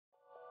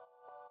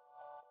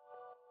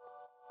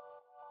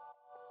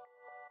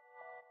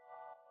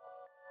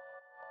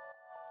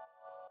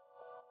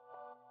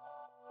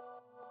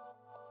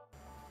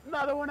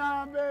Another one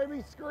on,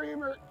 baby.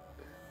 Screamer.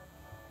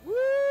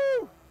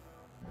 Woo!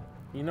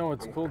 You know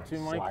what's cool too,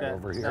 Mike?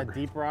 That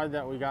deep rod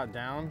that we got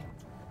down,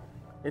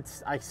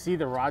 I see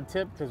the rod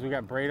tip because we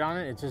got braid on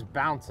it. It's just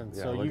bouncing.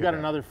 Yeah, so you got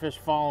another fish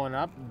following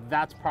up.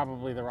 That's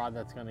probably the rod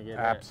that's going to get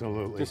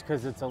absolutely hit. Just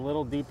because it's a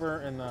little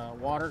deeper in the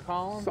water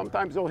column.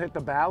 Sometimes they'll hit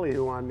the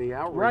ballyhoo on the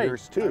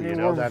outriggers too. I mean, you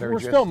know, we're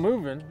still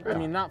moving. Yeah. I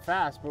mean, not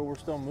fast, but we're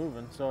still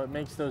moving. So it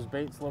makes those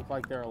baits look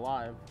like they're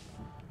alive.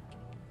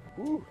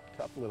 Ooh,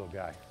 tough little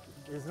guy.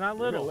 He's not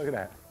little. Look at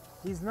that.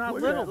 He's not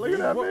little. Look at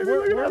that, baby.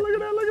 Look at that. Look at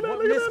that. Look at that.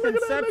 What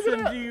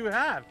misconception do you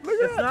have?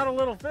 It's not a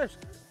little fish.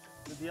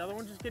 Did the other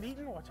one just get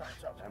eaten? Watch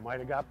out. That might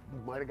have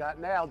got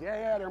nailed.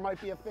 Yeah, there might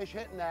be a fish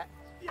hitting that.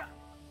 Yeah,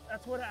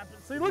 that's what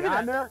happens. See, look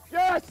at that. There?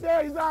 Yes,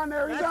 there, he's on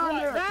there. He's on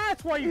there.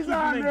 That's why you keep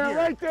him in here. He's on there, here.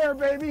 right there,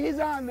 baby. He's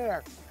on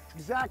there.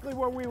 Exactly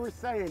what we were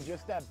saying.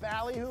 Just that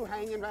ballyhoo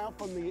hanging out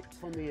from the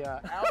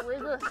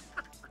outrigger,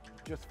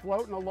 just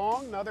floating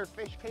along. Another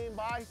fish came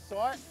by,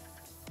 saw it,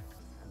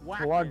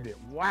 plugged it,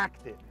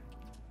 whacked it.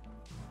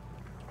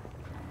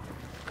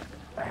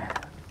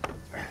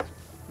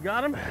 You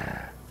got him?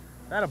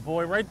 That a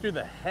boy right through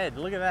the head.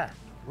 Look at that.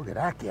 Look at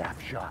that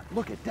gaff shot.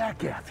 Look at that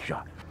gaff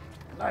shot.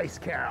 Nice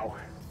cow.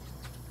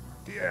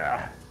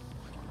 Yeah.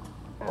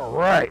 All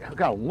right. Look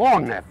how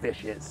long that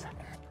fish is.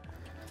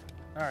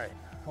 All right.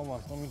 Hold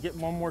on. Let me get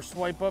one more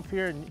swipe up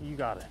here, and you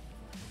got it.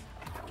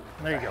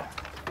 There you go.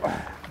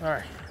 All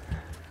right.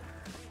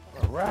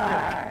 All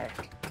right.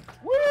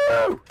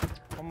 Woo!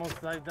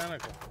 Almost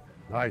identical.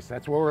 Nice.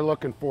 That's what we're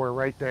looking for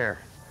right there.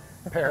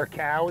 Pair of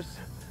cows.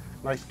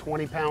 Nice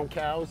 20-pound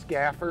cows,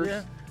 gaffers.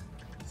 Yeah.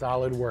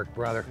 Solid work,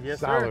 brother. Yes,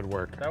 solid sir.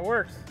 work. That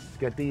works. Let's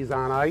get these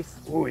on ice.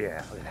 Oh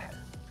yeah, look at that.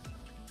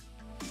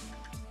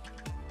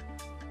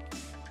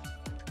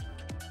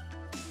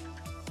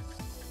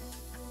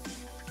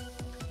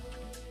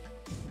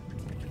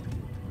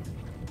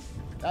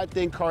 That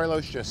thing,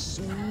 Carlos, just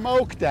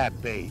smoked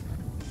that bait.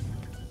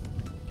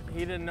 He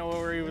didn't know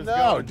where he was going.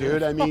 No,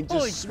 dude, I mean,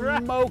 just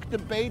smoked the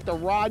bait. The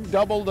rod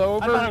doubled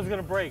over. I thought it was going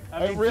to break.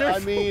 I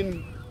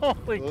mean,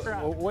 holy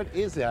crap. What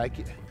is that?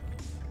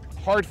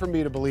 Hard for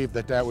me to believe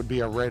that would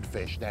be a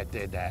redfish that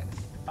did that.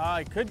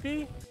 It could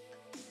be.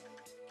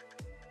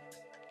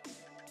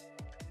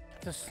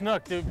 It's a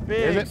snook, dude.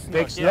 Big is it? Snook.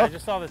 Big snook? Yeah, I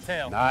just saw the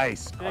tail.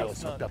 Nice.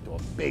 Carlos hooked up to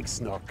a big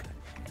snook.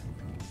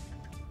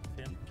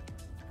 See him?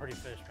 Pretty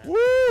fish, man.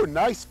 Woo!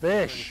 Nice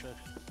fish.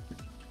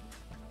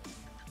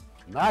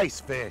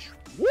 Nice fish.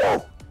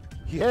 Woo!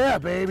 Yeah,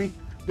 baby.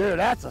 Dude,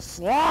 that's a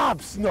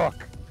slob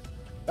snook.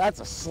 That's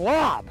a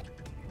slob.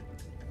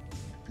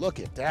 Look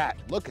at that.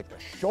 Look at the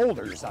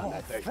shoulders on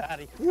that thing.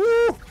 Fatty.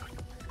 Woo!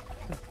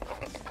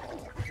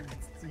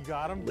 You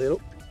got him?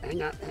 Little.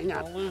 Hang on, hang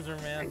on. Don't lose her,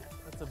 man.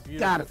 That's a beautiful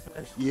got it.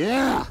 fish.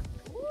 Yeah.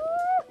 Woo!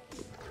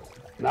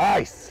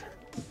 Nice.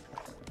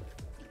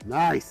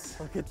 Nice.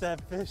 Look at that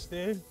fish,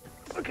 dude.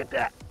 Look at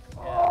that.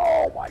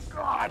 Oh my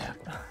God.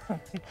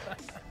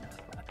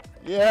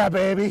 Yeah,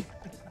 baby.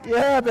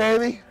 Yeah,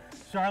 baby.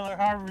 Charlotte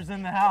Harbor's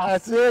in the house.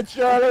 That's it.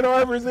 Charlotte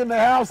Harbor's in the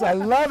house. I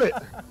love it.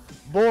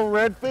 Bull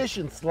redfish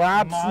and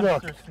slob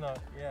snook. Monster snook,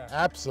 yeah.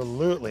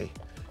 Absolutely.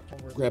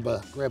 Grab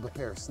a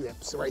pair of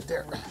snips right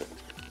there.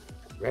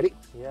 Ready?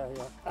 Yeah.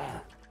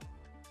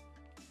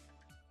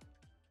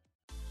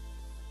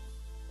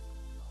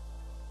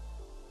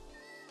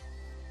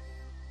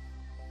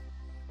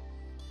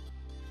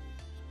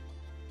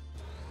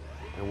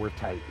 And we're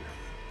tight.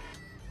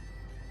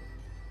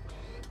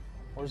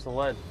 Where's the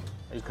lead?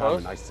 Are you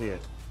coming? close? I see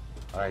it.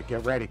 All right,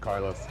 get ready,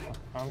 Carlos.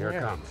 Here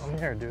it comes. I'm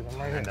here, dude. I'm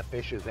right here. And the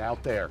fish is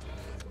out there.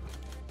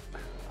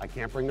 I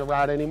can't bring the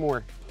rod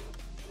anymore.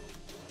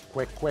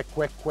 Quick. Okay,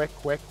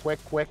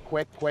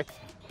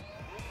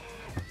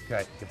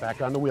 get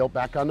back on the wheel,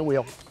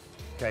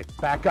 Okay,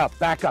 back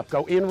up,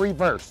 go in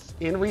reverse.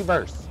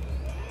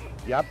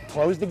 Yep,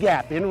 close the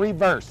gap, in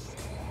reverse.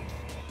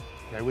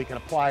 Okay, we can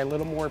apply a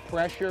little more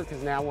pressure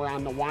because now we're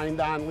on the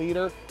wind-on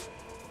leader.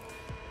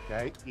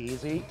 Okay,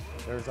 easy,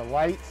 there's the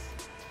lights.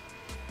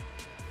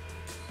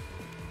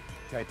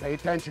 Okay, pay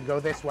attention, go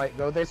this way.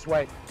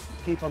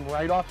 Keep them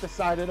right off the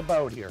side of the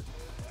boat here.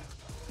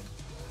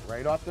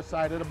 Right off the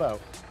side of the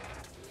boat.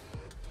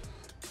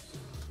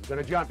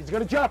 He's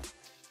gonna jump.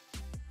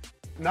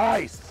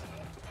 Nice.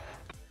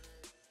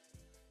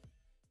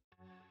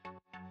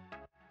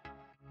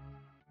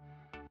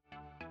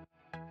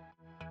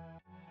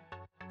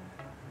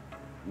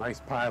 Nice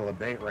pile of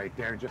bait right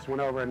there. Just went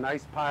over a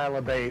nice pile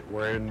of bait.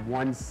 We're in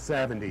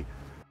 170.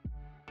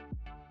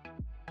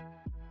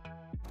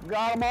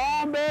 Got them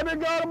on, baby,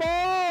 got them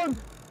on.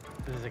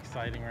 This is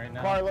exciting right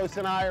now. Carlos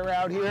and I are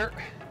out here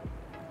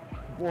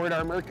aboard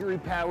our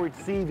Mercury-powered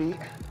CV.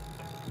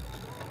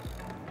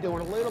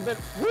 Doing a little bit.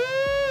 Woo!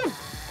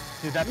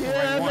 Dude, that's the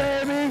right one.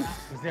 Baby.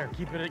 He's there.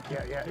 Keep it.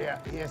 Yeah.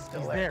 He is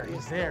still there. there.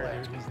 He's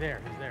there, dude. He's there.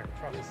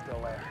 Trust me. He's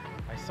still there.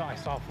 I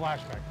saw a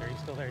flash back there. He's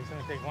still there. He's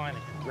gonna take line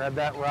again. Grab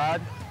that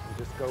rod and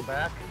just go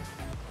back.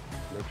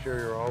 Make sure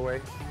you're all the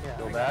way.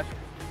 Go back.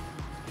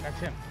 That's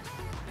him.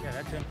 Yeah,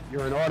 that's him.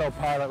 You're an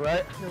autopilot,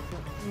 right?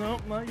 No,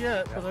 not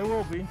yet, but I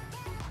will be.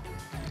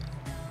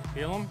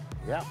 Feel them?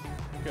 Yep.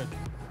 Good.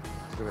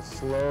 Just gonna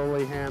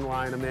slowly hand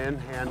line them in,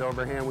 hand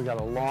over hand. We got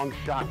a long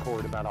shot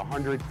cord, about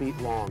 100 feet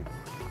long.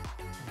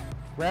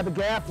 Grab a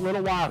gaff,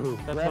 little wahoo.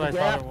 That's Grab what a I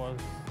gaff, thought it was.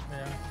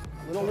 Yeah.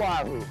 little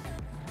wahoo.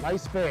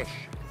 Nice fish.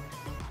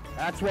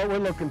 That's what we're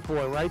looking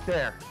for right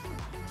there.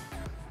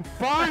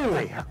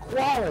 Finally, a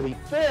quality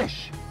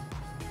fish.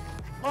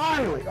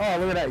 Finally. Oh,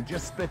 look at that, he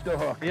just spit the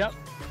hook. Yep.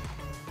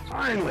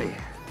 Finally.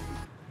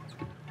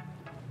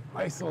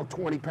 Nice little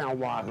 20-pound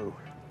wahoo.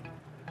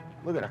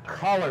 Look at the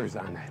colors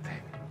on that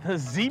thing. A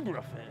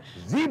zebra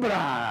fish.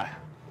 Zebra!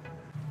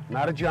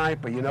 Not a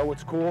giant, but you know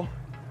what's cool?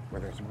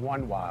 Where there's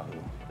one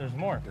wahoo. There's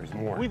more. There's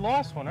more. We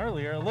lost one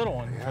earlier, a little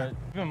one, Yeah. but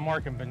we've been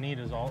marking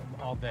bonitas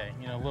all day.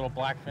 You know, little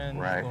blackfin,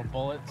 Right. little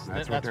bullets.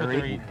 That's what they're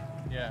eating.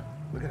 Yeah.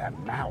 Look at that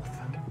mouth.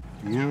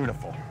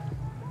 Beautiful.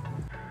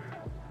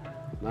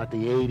 Not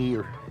the 80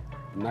 or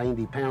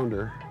 90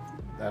 pounder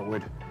that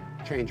would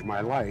change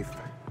my life,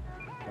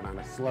 but on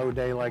a slow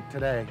day like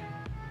today,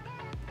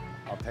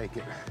 I'll take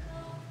it.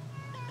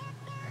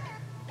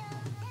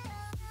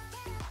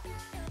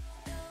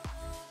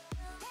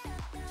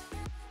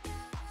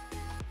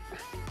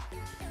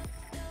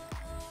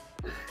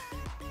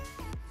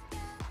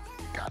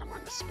 Got him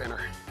on the spinner.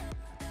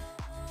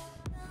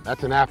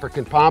 That's an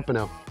African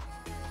pompano.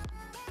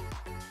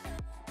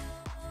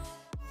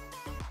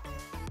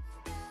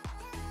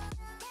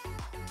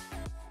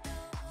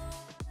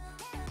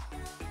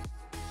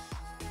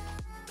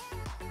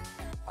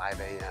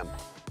 A.m.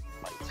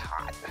 But it's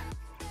hot.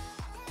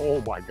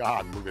 Oh my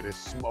God, look at this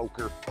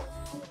smoker.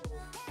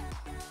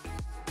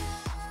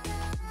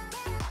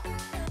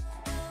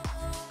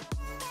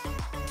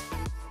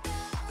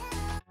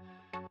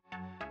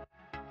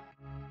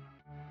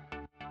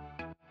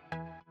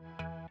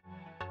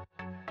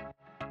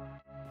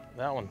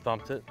 That one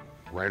thumped it.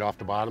 Right off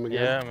the bottom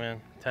again? Yeah,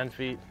 man, 10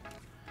 feet.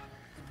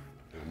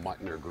 A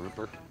mutton or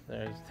grouper.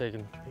 There, he's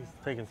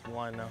taking some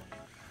line now.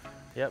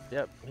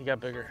 Yep, he got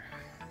bigger.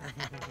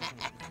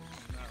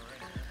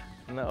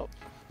 No.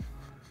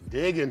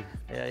 Digging.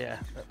 Yeah.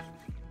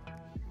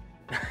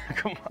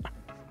 Come on.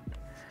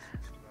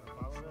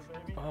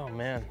 Oh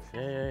man,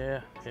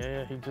 yeah.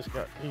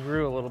 He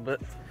grew a little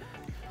bit.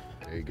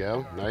 There you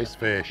go, nice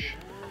fish.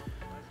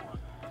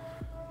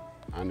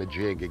 On the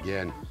jig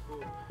again.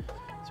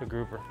 It's a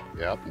grouper.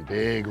 Yep,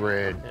 big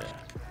red. Yeah.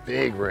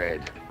 Big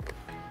red.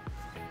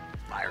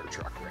 Fire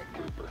truck red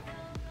grouper.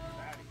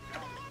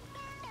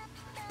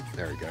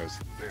 There he goes.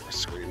 They were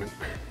screaming.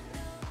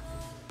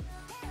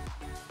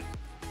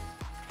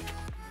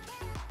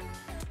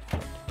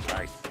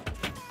 Nice.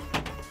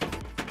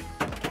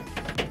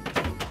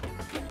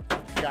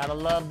 Gotta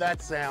love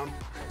that sound.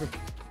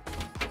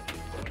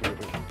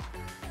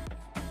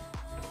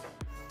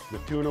 The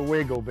tuna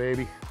wiggle,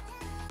 baby.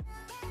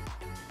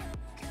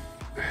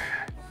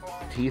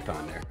 Teeth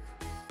on there.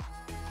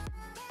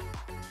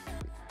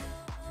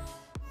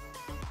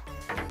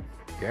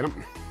 Get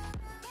him.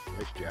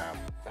 Nice job.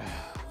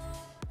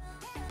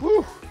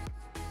 Woo!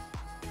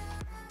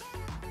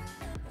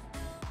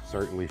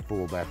 Certainly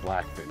fooled that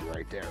blackfin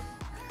right there.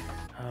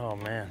 Oh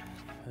man,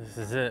 this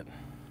is it.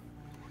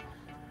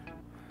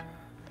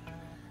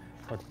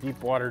 What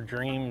deep water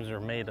dreams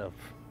are made of,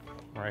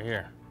 right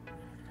here.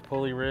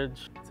 Pulley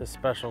Ridge, it's a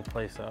special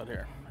place out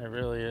here. It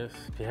really is.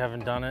 If you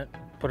haven't done it,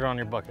 put it on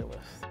your bucket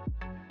list.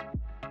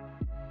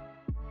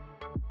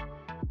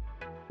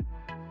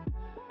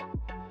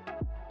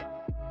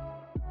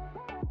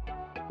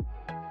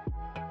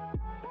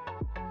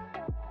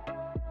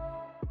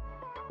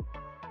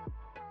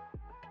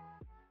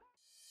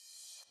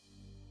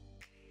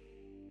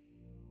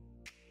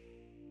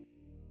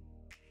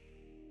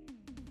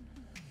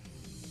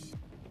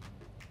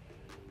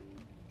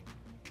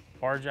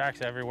 Bar jacks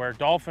everywhere.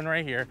 Dolphin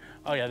right here.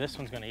 Oh yeah, this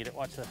one's gonna eat it.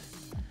 Watch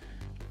this.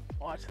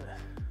 Watch this.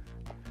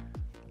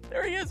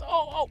 There he is.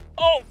 Oh.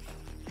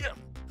 Yeah.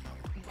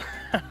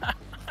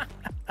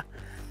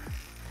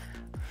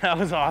 That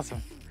was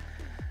awesome.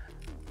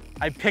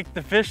 I picked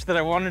the fish that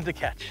I wanted to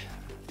catch.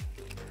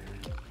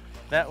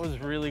 That was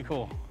really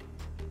cool.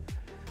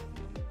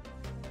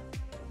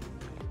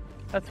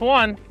 That's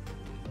one.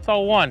 It's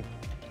all one.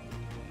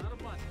 Not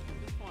a bunch,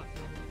 just one.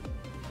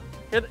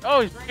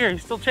 Oh, he's right here.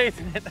 He's still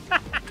chasing it.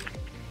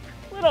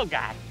 Little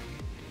guy.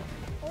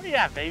 What do you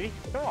got, baby?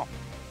 Come on.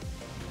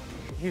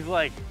 He's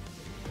like,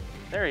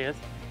 there he is.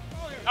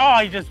 Oh,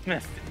 he just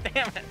missed it.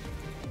 Damn it.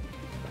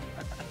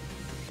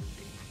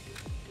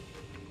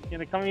 You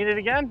gonna come eat it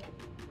again?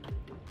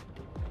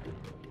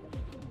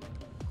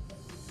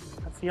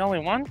 That's the only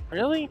one?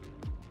 Really?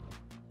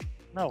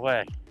 No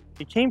way.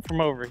 He came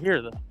from over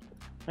here, though.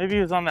 Maybe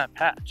he was on that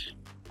patch.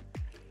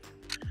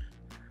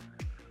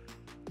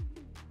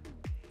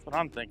 That's what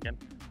I'm thinking.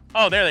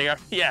 Oh, there they are.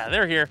 Yeah,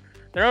 they're here.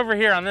 They're over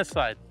here on this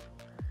side.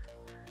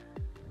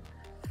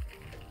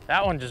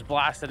 That one just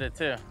blasted it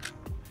too.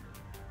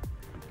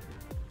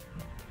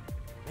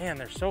 Man,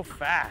 they're so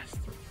fast.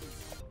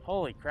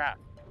 Holy crap.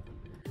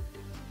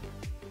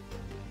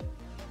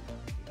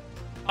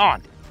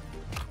 On.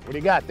 What do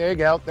you got? There you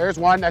go. There's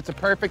one. That's a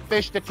perfect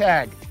fish to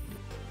tag.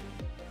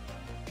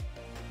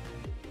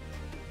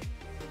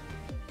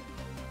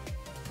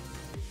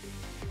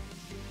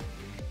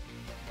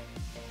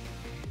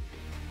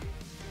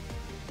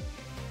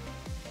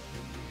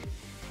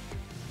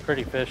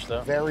 Pretty fish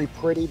though. Very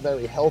pretty,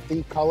 very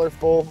healthy,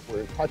 colorful.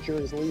 We're gonna touch her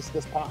as least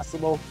as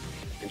possible.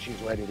 And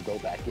she's ready to go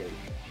back in.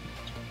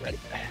 Ready.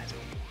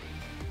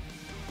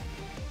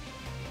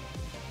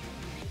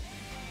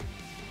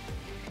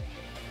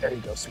 There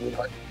you go,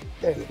 sweetheart.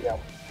 There you go.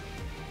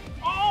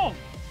 Oh!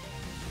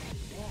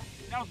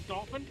 That was a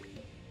dolphin.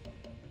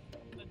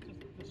 That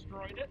just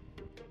destroyed it.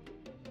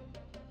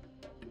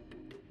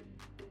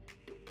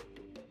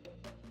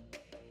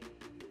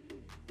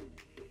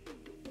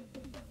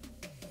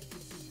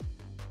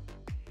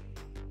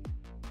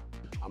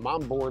 I'm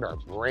on board our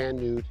brand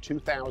new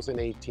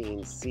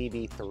 2018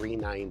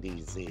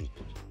 CV390Z.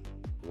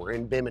 We're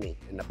in Bimini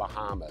in the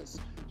Bahamas.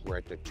 We're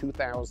at the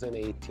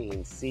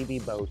 2018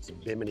 CV Boats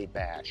Bimini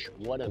Bash.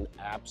 What an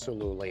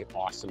absolutely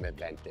awesome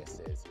event this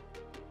is.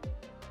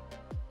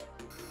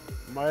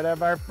 Might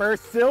have our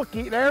first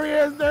silky. There he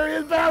is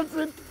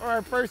bouncing. Or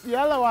our first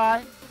yellow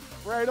eye,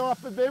 right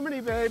off the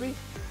Bimini, baby.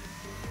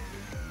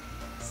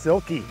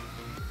 Silky,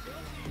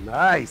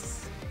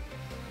 nice.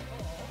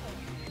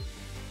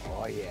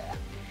 Oh yeah,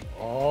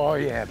 oh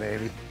yeah,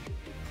 baby.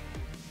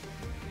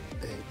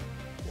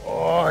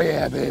 Oh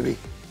yeah, baby.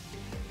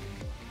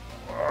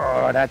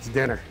 Oh, that's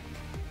dinner.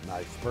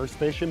 Nice, first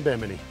fish in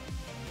Bimini.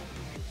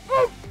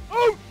 Oh,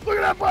 oh, look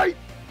at that bite.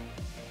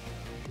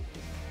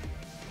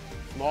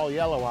 Small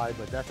yellow eye,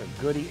 but that's a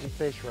good eating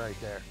fish right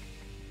there.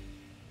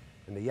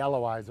 And the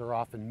yellow eyes are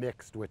often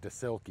mixed with the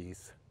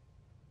silkies.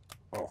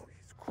 Oh,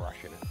 he's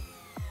crushing it.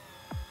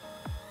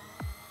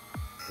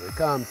 Here he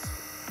comes.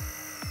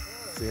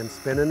 See him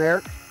spinning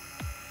there?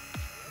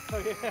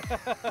 Oh, yeah.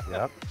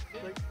 Yep.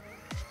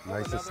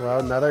 Nice and slow,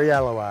 another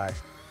yellow eye.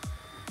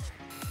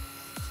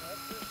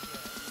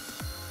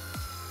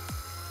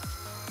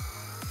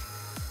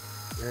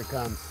 Here it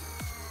comes.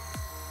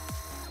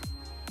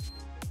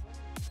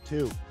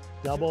 Two.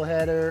 Double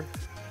header.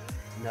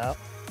 Nope.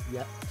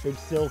 Yep. Big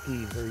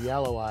silkies or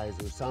yellow eyes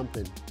or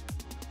something.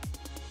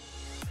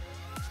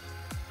 I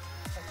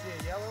see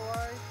a yellow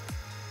eye.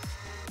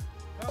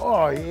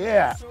 Oh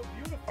yeah. So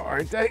beautiful.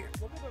 Aren't they?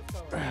 Look at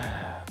those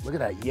fellas. Look at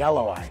that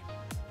yellow eye.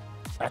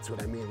 That's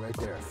what I mean right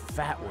there. A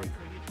fat one.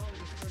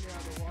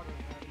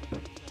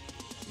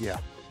 Yeah.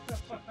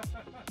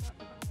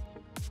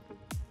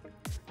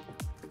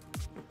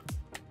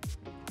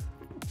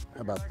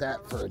 How about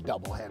that for a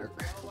double header?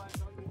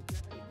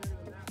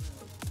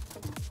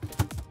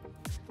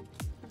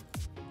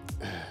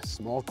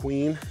 Small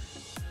queen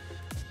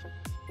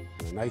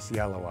and a nice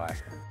yellow eye.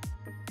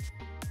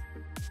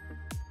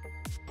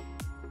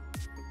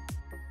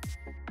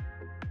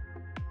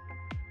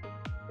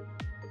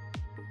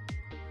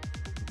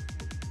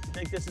 I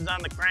think this is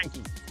on the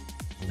cranky.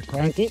 The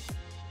cranky?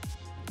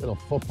 Little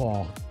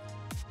football.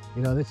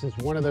 You know, this is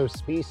one of those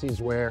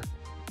species where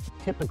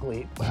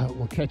typically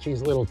we'll catch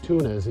these little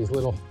tunas, these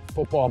little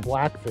football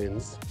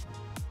blackfins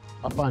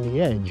up on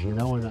the edge, you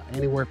know, in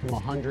anywhere from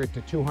 100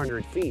 to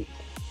 200 feet.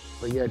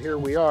 But yet here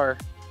we are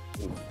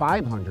in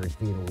 500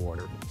 feet of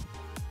water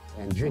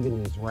and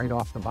jigging these right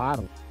off the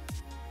bottom.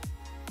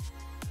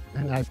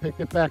 And I picked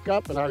it back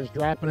up and I was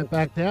dropping it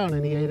back down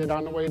and he ate it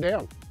on the way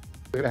down.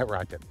 Look at that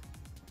rod tip.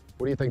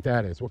 What do you think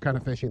that is? What kind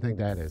of fish do you think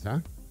that is,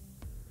 huh?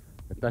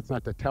 If that's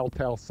not the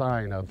telltale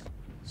sign of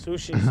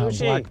Sushi.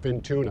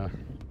 blackfin tuna.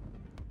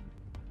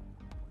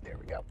 There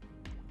we go.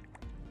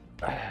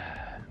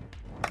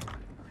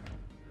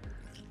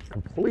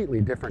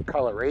 Completely different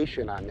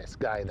coloration on this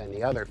guy than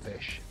the other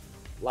fish.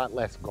 A lot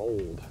less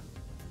gold.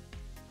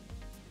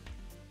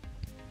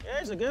 Yeah,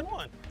 it's a good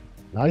one.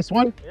 Nice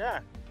one?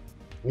 Yeah.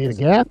 Need a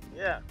gaff?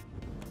 Yeah.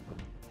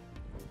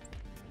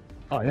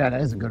 Oh yeah,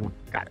 that is a good one.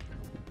 Got it.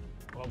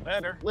 Well,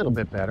 better. A little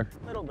bit better.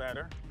 A little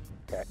better.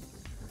 Okay.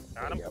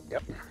 Got him.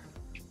 Yep.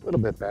 A little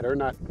bit better.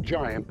 Not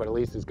giant, but at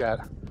least he's got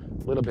a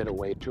little bit of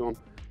weight to him.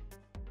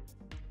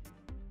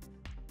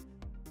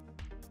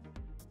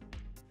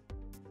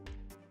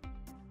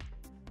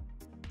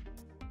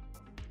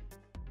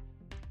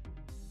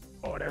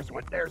 Oh, there's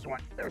one. There's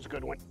one. There's a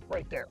good one.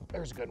 Right there.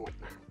 There's a good one.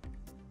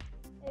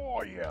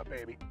 Oh, yeah,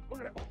 baby.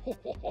 Look at that.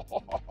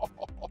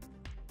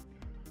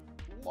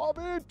 Love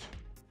it.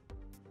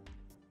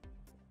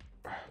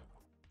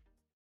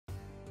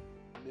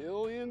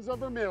 Millions of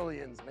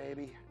vermilions,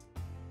 baby.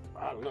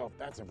 I don't know if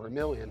that's a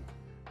vermilion.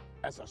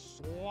 That's a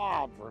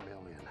slob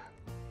vermilion.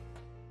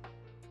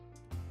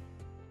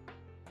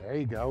 There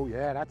you go.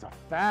 Yeah, that's a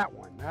fat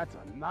one. That's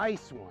a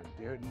nice one,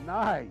 dude.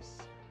 Nice.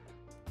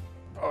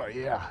 Oh,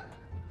 yeah.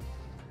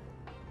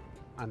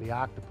 On the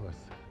octopus.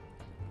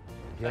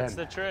 Again. That's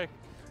the trick.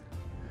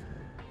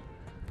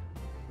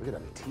 Look at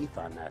them teeth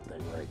on that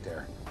thing right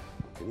there.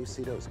 Can you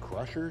see those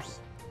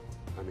crushers?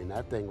 I mean,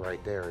 that thing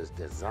right there is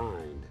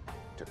designed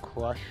to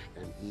crush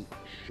and eat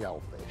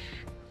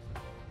shellfish.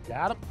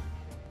 Got him?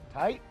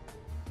 Tight?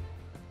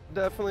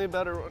 Definitely a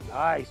better one.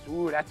 Nice.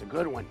 Ooh, that's a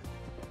good one.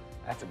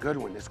 That's a good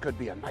one. This could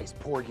be a nice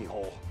porgy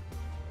hole.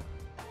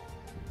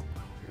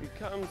 Here he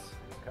comes.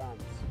 Here it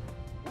comes.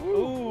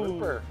 Ooh,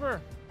 Ripper.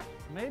 keeper.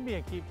 Maybe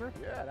a keeper.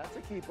 Yeah, that's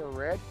a keeper,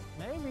 Red.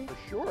 Maybe. For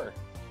sure.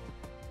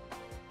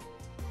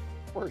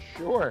 For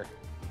sure.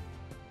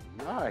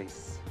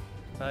 Nice.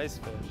 Nice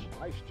fish.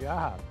 Nice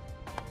job.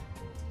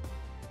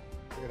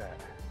 Look at that.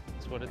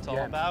 That's what it's all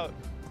about.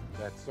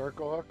 That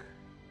circle hook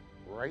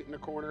right in the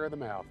corner of the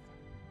mouth.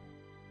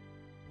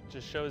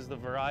 Just shows the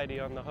variety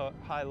on the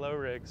high-low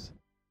rigs.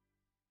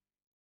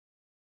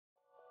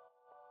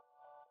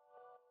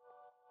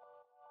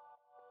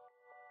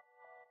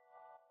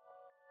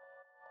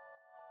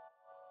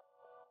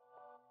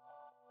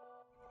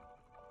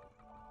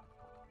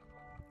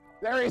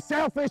 There he is,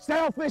 sailfish,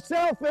 sailfish,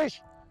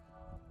 sailfish.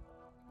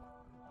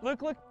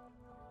 Look, look.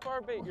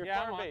 Far bait, your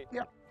far bait.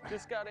 Yep.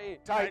 Just got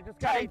 8.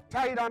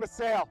 Tight on the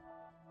sail.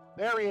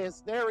 There he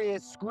is,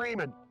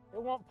 screaming.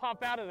 It won't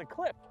pop out of the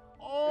clip.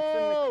 Oh, It's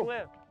in the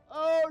clip.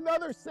 Oh,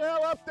 another sail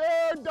up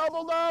there,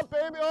 doubled up,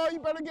 baby. Oh, you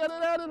better get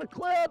it out of the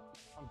clip.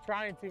 I'm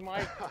trying to,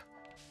 Mike.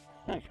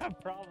 I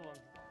got problems.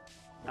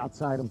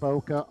 Outside of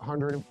Boca,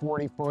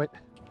 140 foot,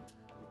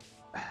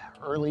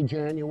 early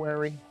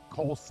January,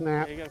 cold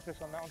snap, Yeah, you got a fish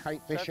on that one?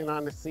 kite fishing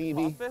on the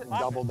CV, Pop it?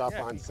 doubled up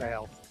Yeah. on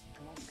sails.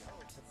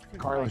 That's too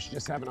Carlos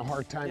just having a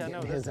hard time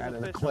getting his out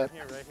of the clip.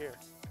 Here, right here.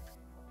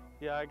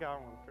 Yeah, I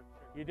got one.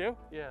 You do?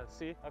 Yeah,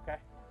 see? Okay.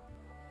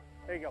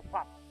 There you go,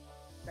 pop.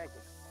 Thank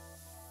you.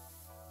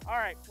 All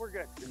right, we're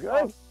good. You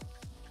good?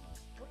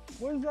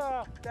 Where's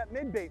that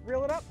mid bait?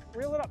 Reel it up,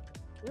 reel it up,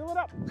 reel it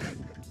up,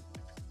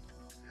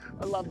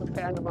 I love the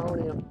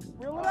pandemonium.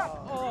 reel it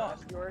up. Oh.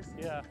 That's yours.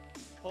 Yeah,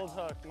 pulled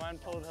hook. Mine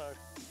pulled hook.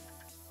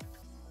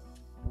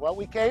 What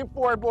we came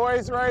for,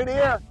 boys, right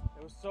here.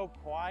 It was so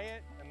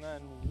quiet, and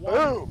then 1,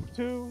 Boom.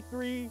 2,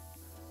 3.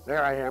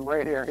 There I am,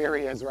 right here. Here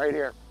he is, right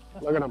here.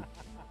 Look at him.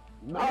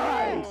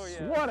 Nice! Oh,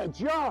 yeah. What a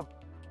jump!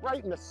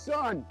 Right in the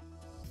sun.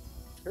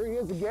 Here he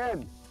is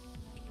again.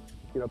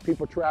 You know,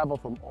 people travel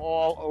from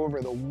all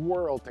over the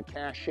world to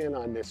cash in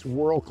on this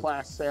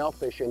world-class sail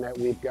fishing that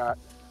we've got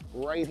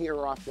right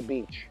here off the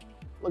beach.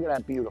 Look at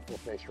that beautiful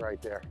fish right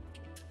there.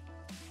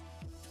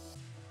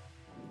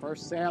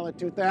 First sail of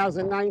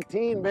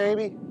 2019,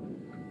 baby.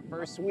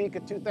 First week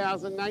of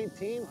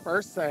 2019,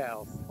 first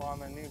sails.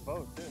 On a new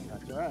boat, too.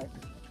 That's right.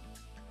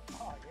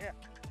 Oh, yeah.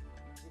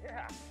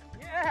 Yeah.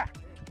 Yeah.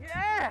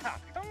 Yeah.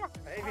 Come on,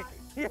 baby.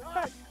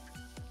 Yeah.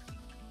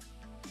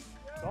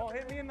 Don't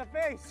hit me in the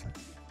face.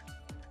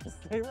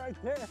 Stay right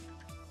there.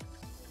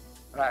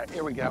 All right,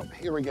 here we go.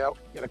 Here we go.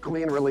 Get a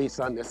clean release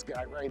on this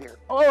guy right here.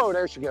 Oh,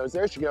 there she goes.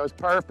 There she goes.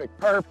 Perfect.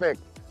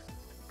 Perfect.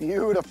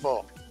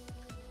 Beautiful.